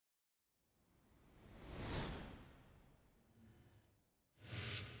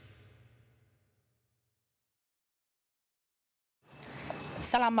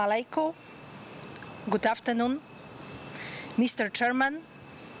Salam alaikum. Good afternoon, Mr. Chairman,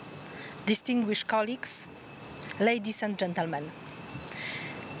 distinguished colleagues, ladies and gentlemen.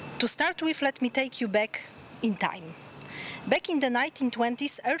 To start with, let me take you back in time. Back in the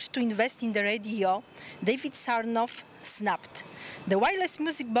 1920s, urged to invest in the radio, David Sarnoff snapped. The wireless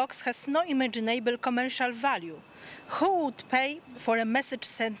music box has no imaginable commercial value. Who would pay for a message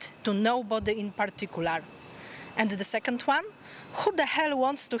sent to nobody in particular? And the second one? Who the hell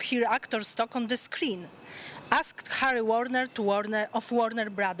wants to hear actors talk on the screen? Asked Harry Warner of Warner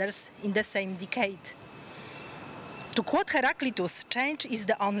Brothers in the same decade. To quote Heraclitus, change is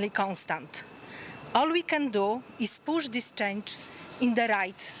the only constant. All we can do is push this change in the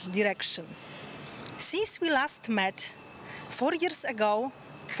right direction. Since we last met 4 years ago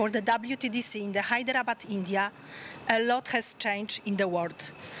for the WTDC in the Hyderabad, India, a lot has changed in the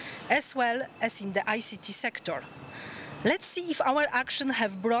world, as well as in the ICT sector. Let's see if our actions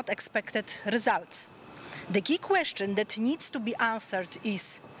have brought expected results. The key question that needs to be answered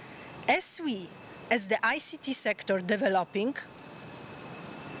is, as the ICT sector developing?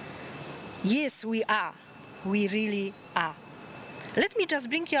 Yes, we are. We really are. Let me just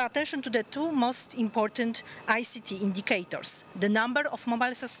bring your attention to the two most important ICT indicators, the number of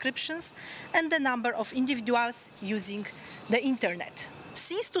mobile subscriptions and the number of individuals using the internet.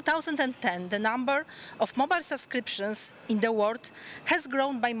 Since 2010, the number of mobile subscriptions in the world has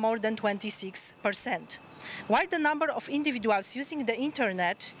grown by more than 26%, while the number of individuals using the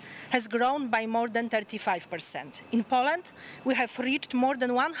internet has grown by more than 35%. In Poland, we have reached more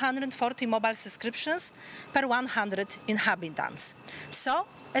than 140 mobile subscriptions per 100 inhabitants. So,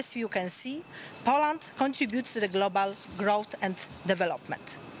 as you can see, Poland contributes to the global growth and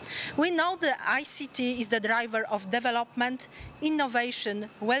development. We know that ICT is the driver of development, innovation,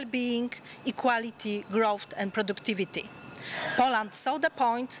 well-being, equality, growth and productivity. Poland saw the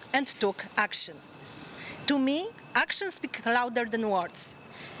point and took action. To me, actions speak louder than words.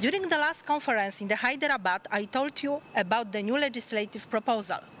 During the last conference in the Hyderabad, I told you about the new legislative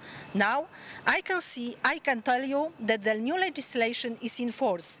proposal. Now, I can tell you that the new legislation is in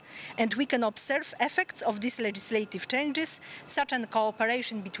force, and we can observe effects of these legislative changes, such as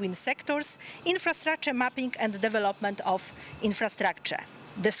cooperation between sectors, infrastructure mapping and development of infrastructure.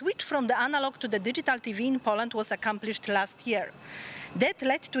 The switch from the analog to the digital TV in Poland was accomplished last year. That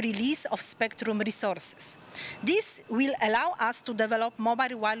led to release of spectrum resources. This will allow us to develop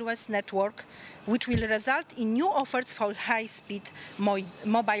mobile wireless network, which will result in new offers for high-speed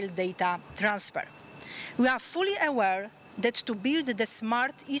mobile data transfer. We are fully aware that to build the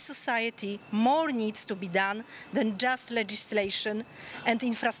smart e-society, more needs to be done than just legislation and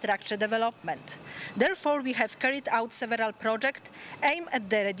infrastructure development. Therefore, we have carried out several projects aimed at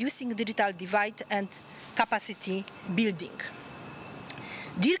reducing digital divide and capacity building.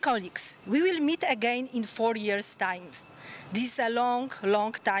 Dear colleagues, we will meet again in 4 years' time. This is a long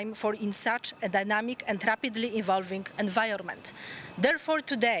time in such a dynamic and rapidly evolving environment. Therefore,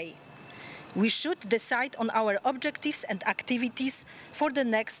 today, we should decide on our objectives and activities for the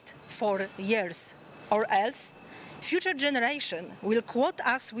next 4 years, or else future generation will quote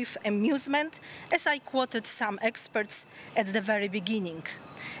us with amusement, as I quoted some experts at the very beginning.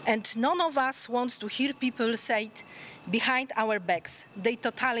 And none of us wants to hear people say it behind our backs. They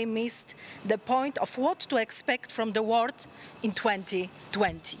totally missed the point of what to expect from the world in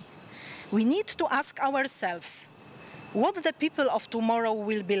 2020. We need to ask ourselves what the people of tomorrow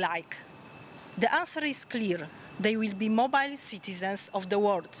will be like. The answer is clear. They will be mobile citizens of the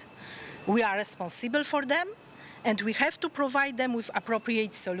world. We are responsible for them, and we have to provide them with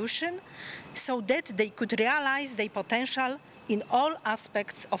appropriate solutions so that they could realize their potential in all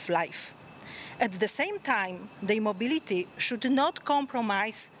aspects of life. At the same time, their mobility should not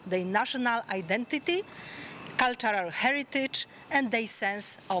compromise their national identity, cultural heritage, and their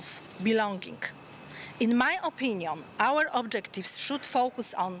sense of belonging. In my opinion, our objectives should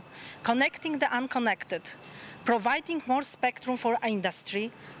focus on connecting the unconnected, providing more spectrum for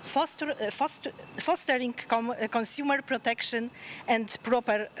industry, fostering consumer protection and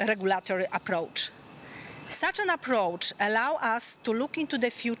proper regulatory approach. Such an approach allows us to look into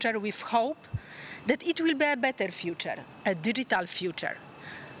the future with hope that it will be a better future, a digital future.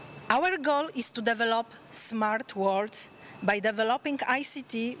 Our goal is to develop smart world by developing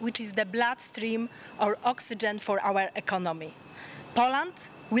ICT, which is the bloodstream or oxygen for our economy. Poland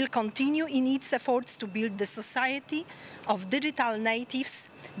will continue in its efforts to build the society of digital natives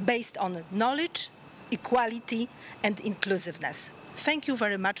based on knowledge, equality and inclusiveness. Thank you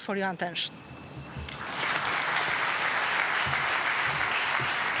very much for your attention.